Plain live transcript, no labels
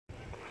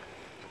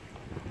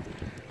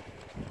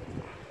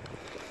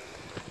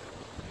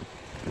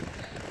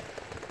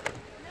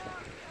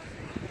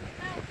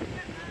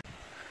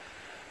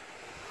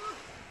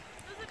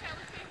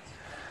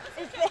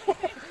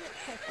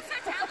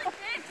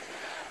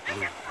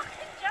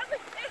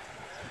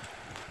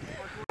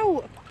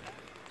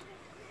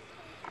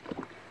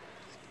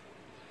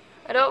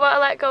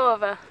let go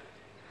of her.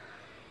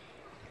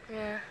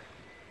 Yeah.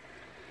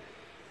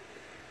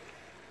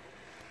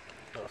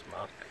 That's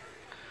mad.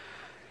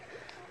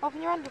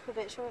 Open your hand up a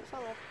bit, show it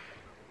fella.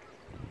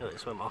 Let it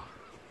swim off.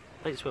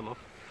 Let it swim off.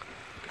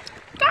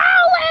 Go,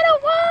 little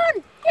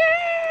one!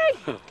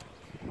 Yay!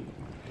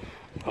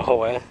 Oh,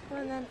 where? Go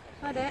on then,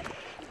 let it.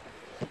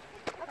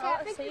 Okay,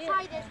 I think we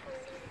tried this.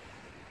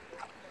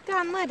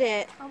 Dan, let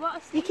it. I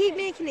want to see You keep it.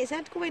 making its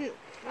head go in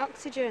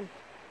oxygen.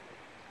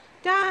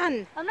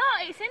 Dan! I'm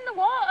not, it's in the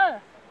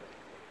water.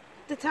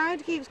 The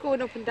tide keeps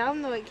going up and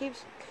down though, it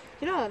keeps...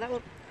 You know, that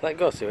will... Let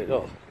go, see what it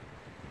does.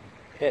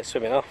 Yeah, it's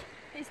swimming off.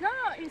 It's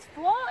not, it's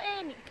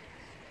floating.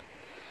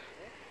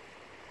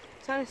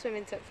 It's only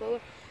swimming to the floor.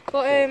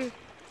 But,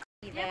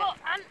 Yeah,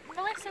 but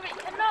Melissa, it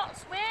cannot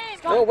swim.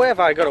 Oh, where have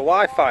I got a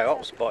Wi-Fi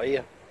hotspot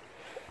here?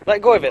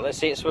 Let go of it, let's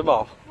see it swim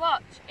off.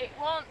 Watch, it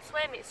won't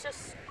swim, it's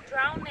just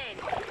drowning.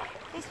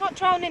 it's not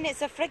drowning,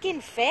 it's a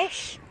frigging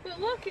fish. But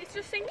look, it's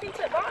just sinking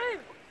to the bottom.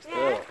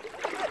 Yeah,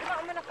 look at the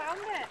bottom when I found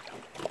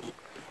it.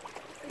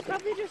 It's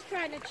probably just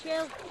trying to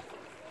chill.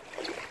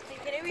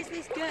 Thinking, who is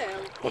this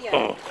girl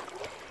here?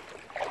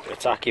 You're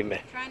attacking me.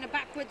 Trying to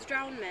backwards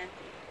drown me.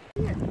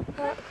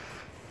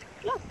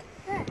 Look,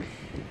 there.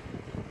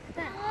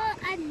 Oh,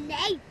 a net.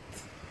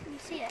 Can you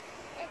see it?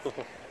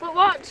 But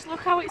watch, look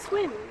how it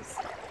swims.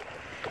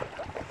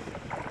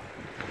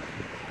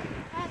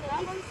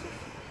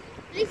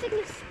 At least I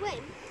can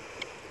swim.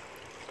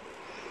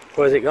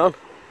 Where's it gone?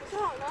 I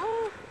don't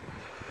know.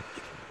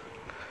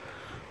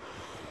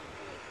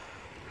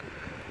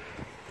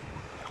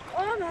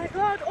 Oh my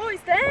god, oh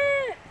it's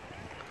there!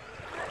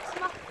 That's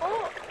my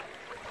foot.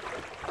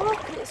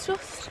 Look, it's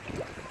just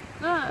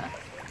there.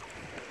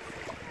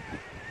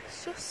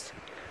 It's just,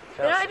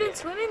 they're not even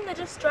swimming, they're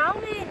just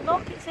drowning.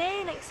 Look, it's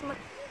here next to my...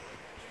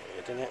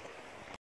 Weird, isn't it?